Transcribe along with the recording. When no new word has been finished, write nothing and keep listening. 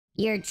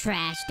You're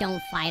trash, don't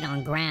fight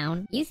on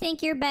ground. You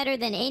think you're better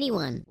than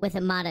anyone with a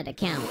modded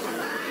account.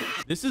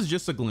 This is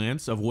just a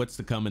glance of what's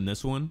to come in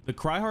this one. The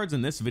Tryhards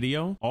in this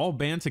video all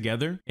band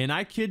together, and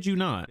I kid you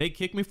not, they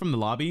kicked me from the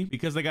lobby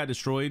because they got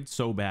destroyed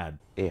so bad.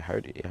 It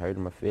hurt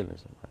my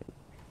feelings.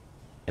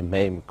 It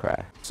made me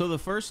cry. So the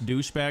first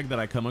douchebag that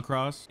I come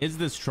across is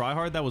this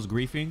Tryhard that was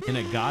griefing in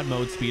a god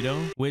mode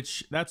speedo,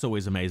 which that's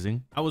always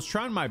amazing. I was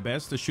trying my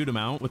best to shoot him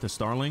out with a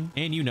Starling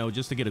and, you know,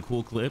 just to get a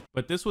cool clip,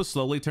 but this was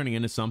slowly turning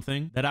into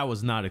something that I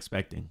was not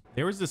expecting.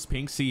 There was this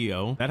pink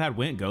CEO that had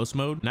went ghost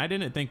mode and I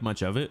didn't think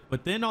much of it,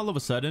 but then all of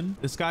a sudden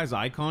this guy's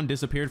icon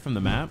disappeared from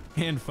the map,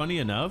 and funny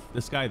enough,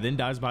 this guy then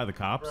dies by the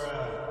cops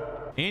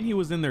and he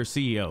was in their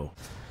CEO.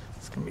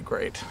 It's gonna be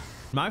great.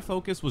 My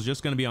focus was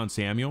just gonna be on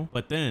Samuel,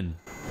 but then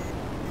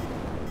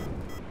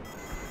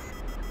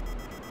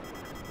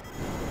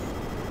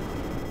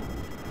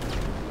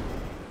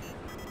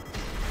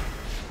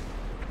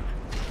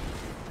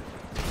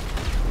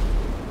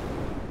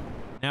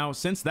now,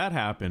 since that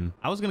happened,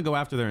 I was going to go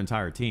after their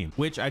entire team,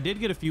 which I did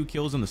get a few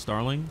kills in the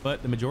Starling,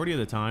 but the majority of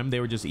the time they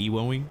were just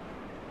EWOing.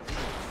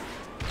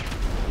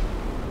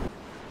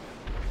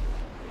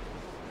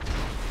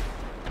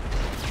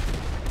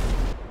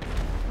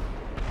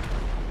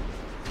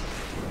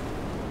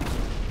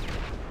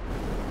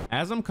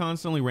 As I'm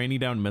constantly raining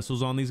down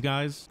missiles on these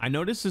guys, I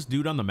noticed this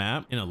dude on the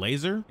map in a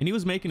laser, and he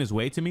was making his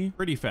way to me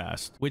pretty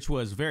fast, which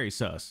was very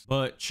sus.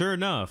 But sure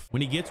enough,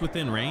 when he gets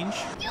within range,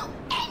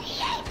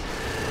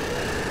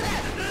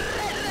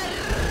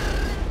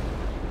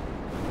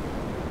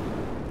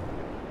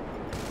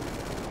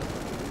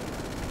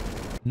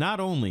 not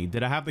only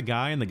did I have the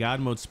guy in the god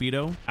mode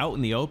speedo out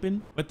in the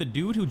open, but the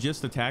dude who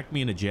just attacked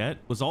me in a jet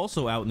was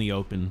also out in the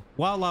open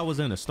while I was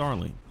in a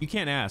Starling. You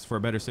can't ask for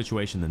a better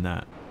situation than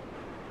that.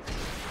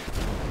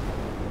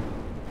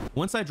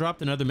 Once I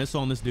dropped another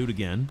missile on this dude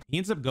again, he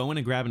ends up going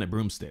and grabbing a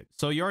broomstick.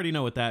 So you already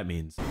know what that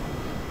means.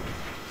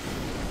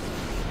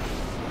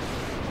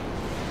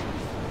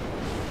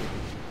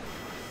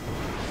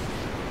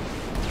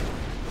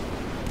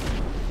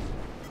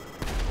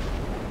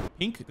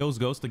 Pink goes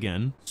ghost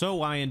again,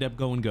 so I end up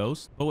going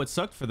ghost. But what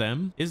sucked for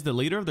them is the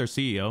leader of their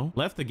CEO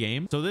left the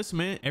game, so this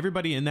meant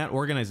everybody in that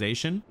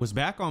organization was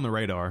back on the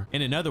radar.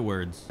 And in other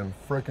words, I'm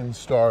freaking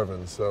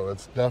starving, so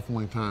it's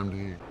definitely time to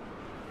eat.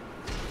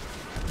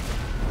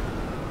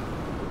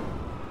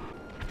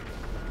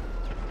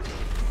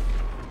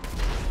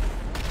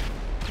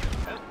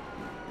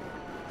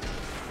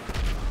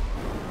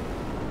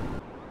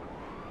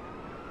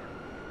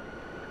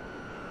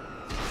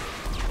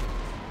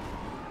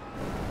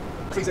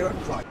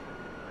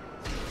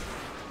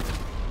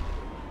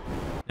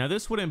 now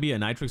this wouldn't be a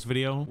Nitrix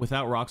video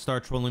without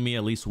Rockstar trolling me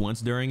at least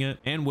once during it,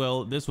 and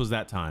well, this was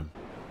that time.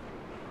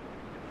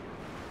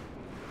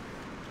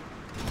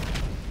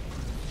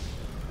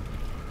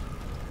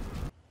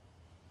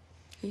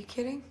 Are you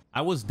kidding?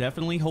 I was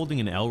definitely holding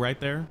an L right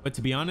there, but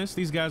to be honest,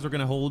 these guys are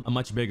gonna hold a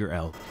much bigger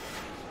L.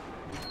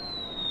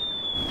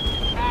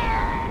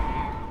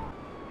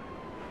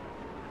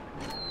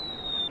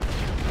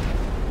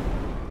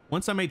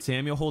 Once I made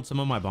Samuel hold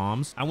some of my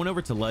bombs, I went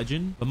over to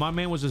Legend, but my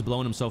man was just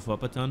blowing himself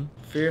up a ton.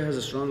 Fear has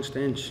a strong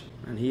stench,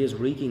 and he is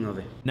reeking of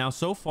it. Now,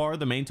 so far,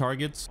 the main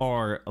targets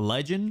are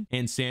Legend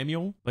and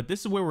Samuel, but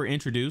this is where we're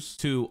introduced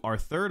to our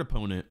third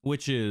opponent,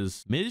 which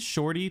is Ms.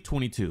 Shorty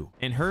 22.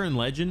 And her and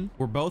Legend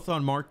were both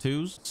on Mark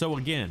IIs, so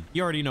again,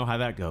 you already know how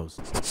that goes.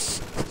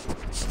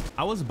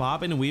 I was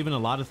bobbing and weaving a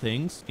lot of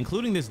things,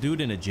 including this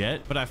dude in a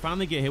jet, but I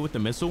finally get hit with the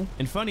missile,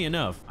 and funny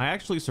enough, I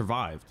actually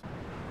survived.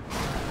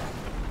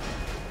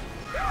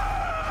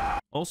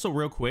 Also,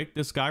 real quick,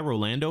 this guy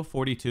Rolando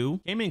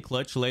 42 came in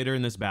clutch later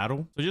in this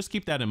battle, so just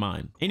keep that in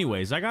mind.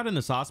 Anyways, I got in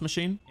the sauce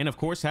machine and of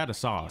course had a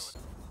sauce.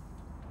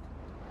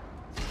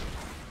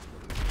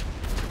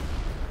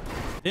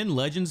 Then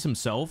Legends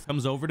himself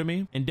comes over to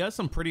me and does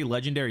some pretty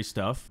legendary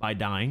stuff by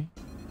dying.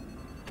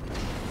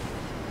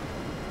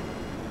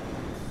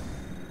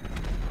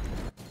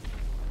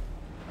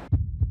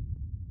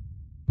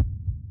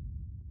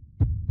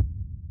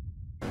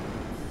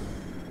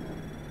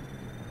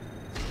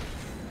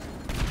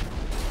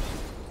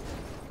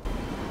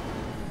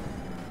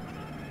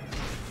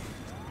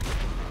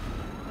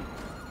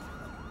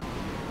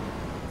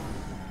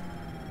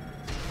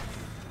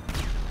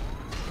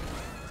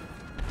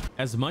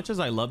 As much as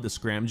I love the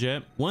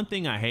scramjet, one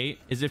thing I hate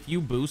is if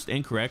you boost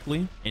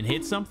incorrectly and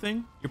hit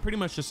something, you're pretty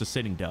much just a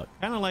sitting duck.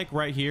 Kind of like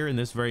right here in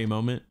this very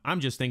moment, I'm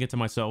just thinking to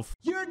myself,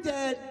 you're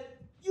dead.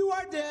 You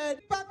are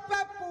dead. Bop,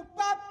 bop, boop,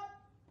 bop.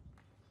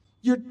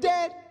 You're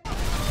dead.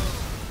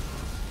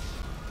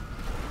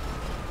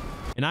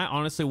 and I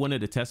honestly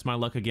wanted to test my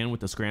luck again with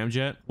the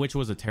scramjet, which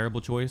was a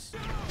terrible choice.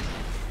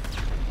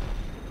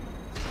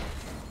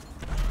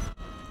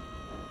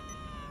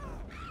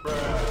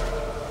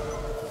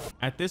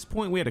 At this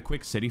point, we had a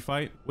quick city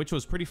fight, which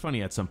was pretty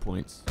funny at some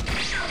points.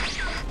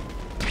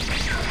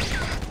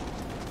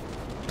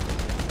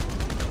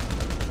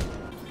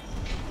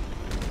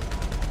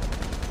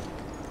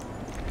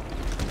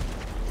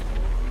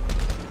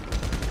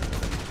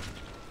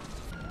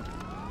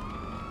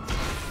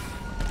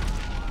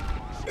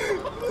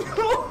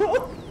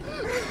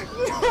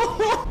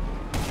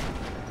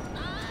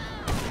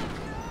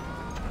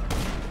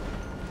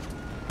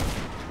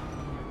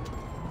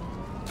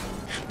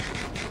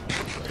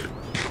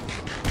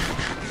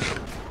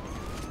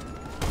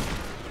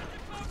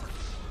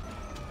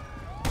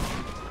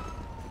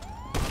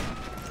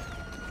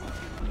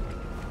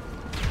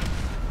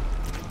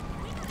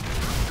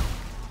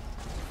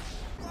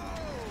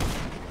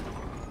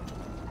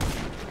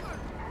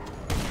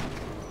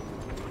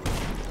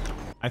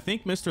 I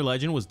think Mr.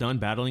 Legend was done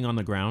battling on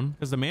the ground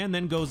because the man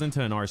then goes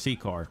into an RC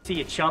car. See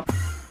you, chump.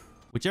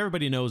 Which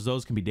everybody knows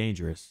those can be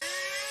dangerous.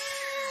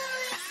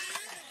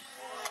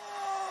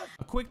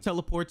 A quick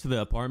teleport to the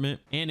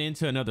apartment and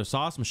into another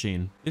sauce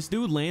machine. This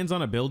dude lands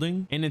on a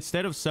building, and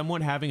instead of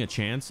someone having a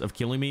chance of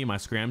killing me in my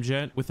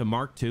scramjet with a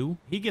Mark II,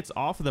 he gets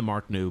off of the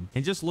Mark Noob,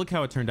 and just look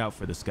how it turned out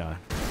for this guy.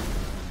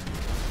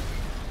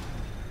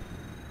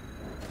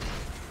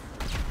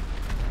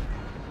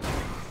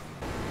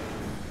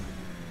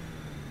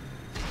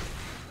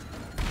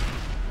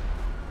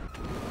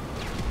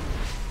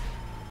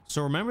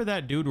 So remember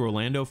that dude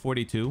Rolando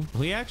 42?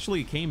 He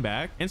actually came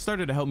back and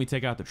started to help me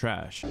take out the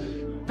trash.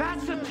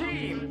 That's the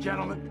team,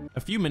 gentlemen.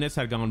 A few minutes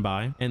had gone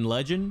by and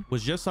Legend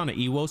was just on an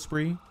EWO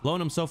spree, blowing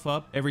himself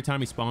up every time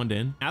he spawned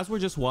in. As we're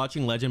just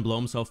watching Legend blow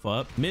himself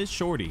up, Ms.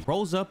 Shorty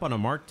rolls up on a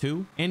Mark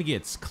II and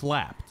gets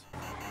clapped.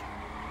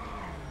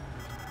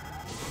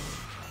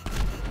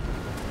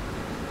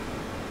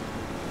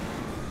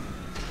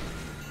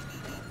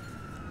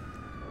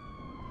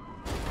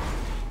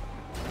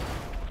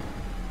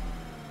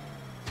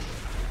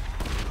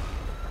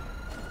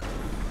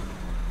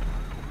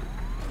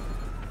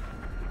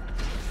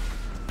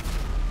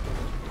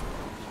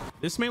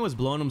 This man was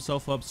blowing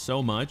himself up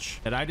so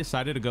much that I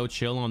decided to go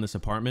chill on this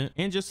apartment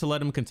and just to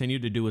let him continue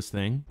to do his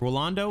thing.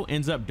 Rolando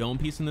ends up dome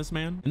piecing this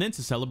man, and then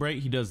to celebrate,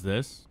 he does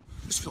this.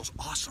 This feels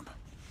awesome.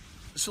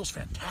 This feels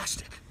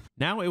fantastic.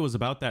 Now it was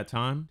about that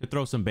time to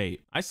throw some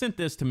bait. I sent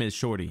this to Ms.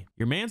 Shorty.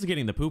 Your man's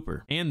getting the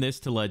pooper. And this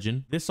to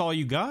Legend. This all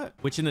you got?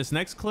 Which in this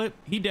next clip,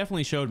 he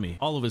definitely showed me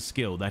all of his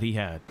skill that he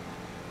had.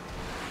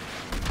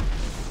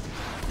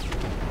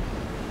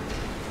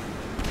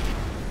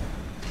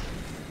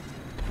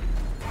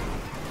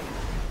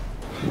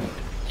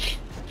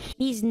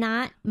 He's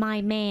not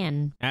my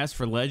man. As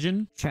for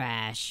Legend,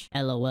 Trash.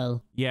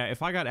 LOL. yeah,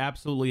 if I got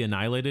absolutely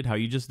annihilated how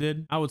you just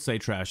did, I would say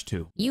trash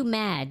too. You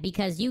mad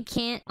because you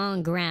can't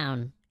on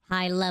ground.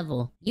 High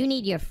level. You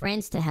need your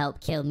friends to help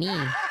kill me.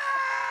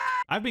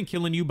 I've been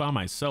killing you by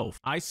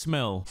myself. I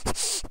smell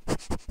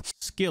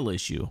skill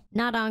issue.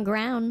 Not on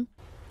ground.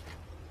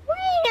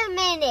 Wait a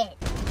minute.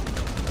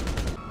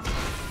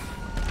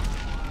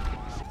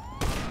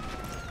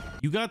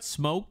 You got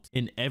smoked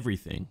in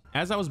everything.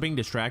 As I was being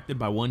distracted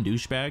by one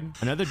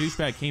douchebag, another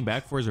douchebag came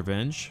back for his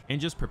revenge,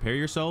 and just prepare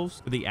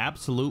yourselves for the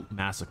absolute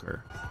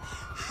massacre.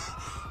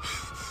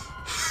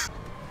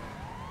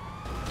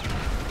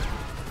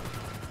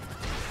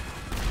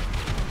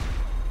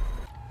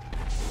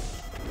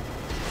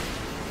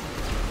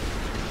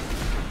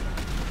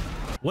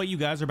 What you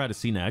guys are about to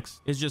see next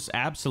is just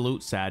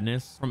absolute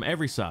sadness from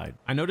every side.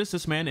 I noticed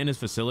this man in his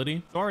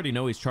facility, so I already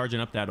know he's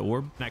charging up that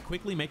orb, and I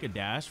quickly make a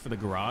dash for the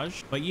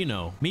garage, but you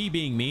know, me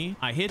being me,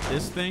 I hit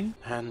this thing,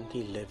 And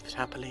he lived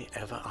happily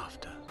ever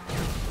after.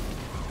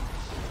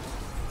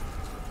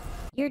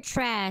 You're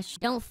trash.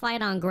 Don't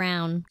fight on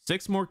ground.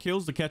 6 more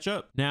kills to catch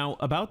up. Now,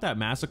 about that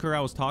massacre I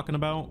was talking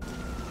about,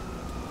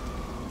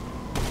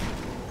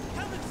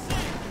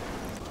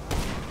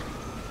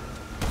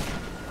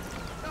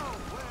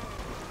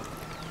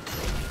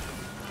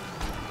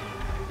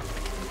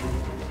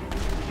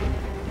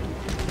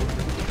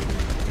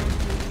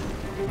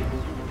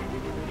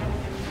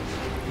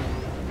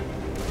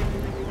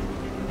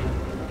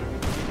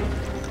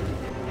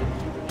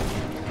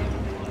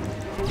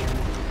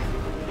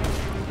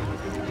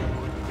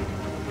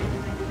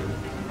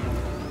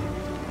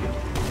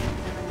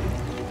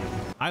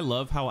 I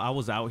love how I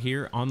was out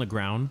here on the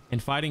ground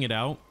and fighting it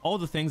out, all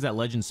the things that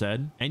Legend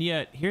said, and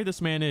yet here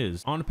this man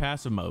is on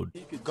passive mode.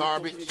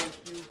 Garbage.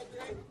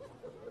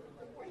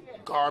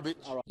 Garbage.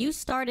 You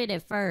started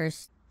it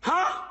first.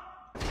 Huh?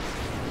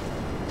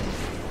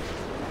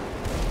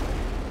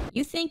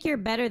 You think you're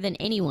better than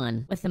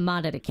anyone with a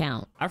modded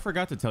account. I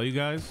forgot to tell you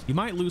guys, you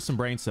might lose some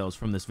brain cells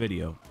from this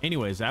video.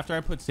 Anyways, after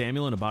I put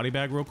Samuel in a body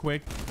bag real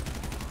quick,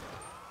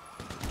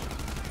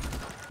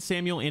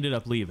 Samuel ended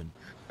up leaving.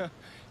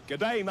 Good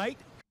day, mate.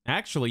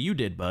 Actually, you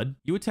did, bud.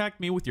 You attacked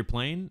me with your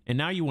plane, and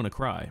now you want to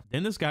cry.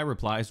 Then this guy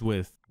replies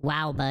with,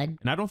 Wow, bud.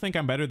 and I don't think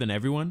I'm better than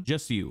everyone,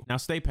 just you. Now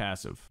stay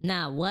passive.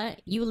 Nah,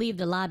 what? You leave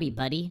the lobby,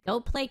 buddy.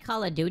 Go play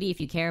Call of Duty if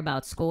you care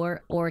about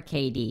score or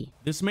KD.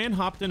 This man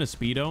hopped in a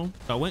Speedo,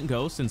 so I went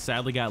ghost and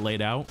sadly got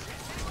laid out.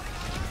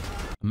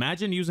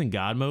 Imagine using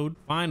God mode.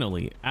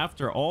 Finally,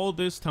 after all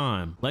this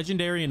time,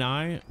 Legendary and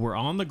I were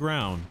on the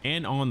ground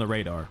and on the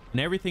radar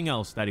and everything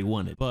else that he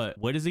wanted. But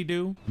what does he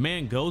do? The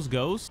man goes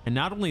ghost, and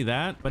not only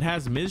that, but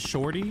has Ms.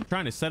 Shorty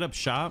trying to set up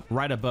shop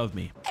right above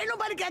me. Ain't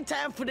nobody Nobody got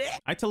time for that.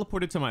 I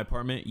teleported to my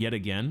apartment yet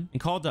again and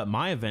called up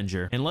my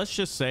Avenger, and let's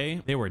just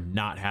say they were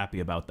not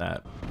happy about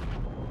that.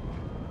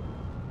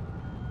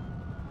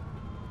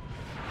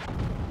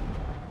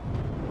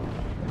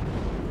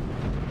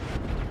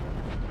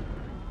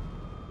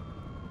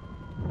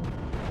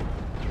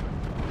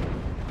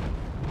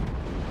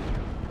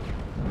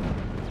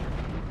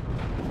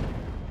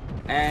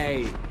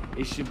 Hey,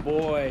 it's your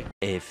boy.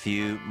 A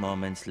few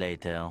moments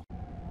later.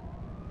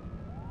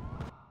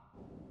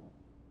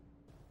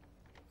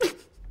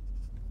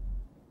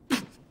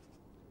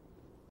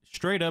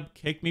 Straight up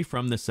kicked me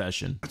from the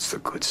session. That's the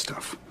good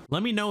stuff.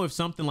 Let me know if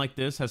something like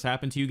this has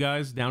happened to you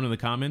guys down in the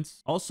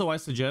comments. Also, I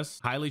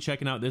suggest highly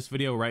checking out this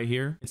video right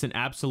here. It's an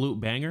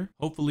absolute banger.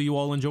 Hopefully you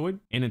all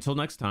enjoyed. And until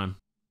next time,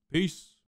 peace.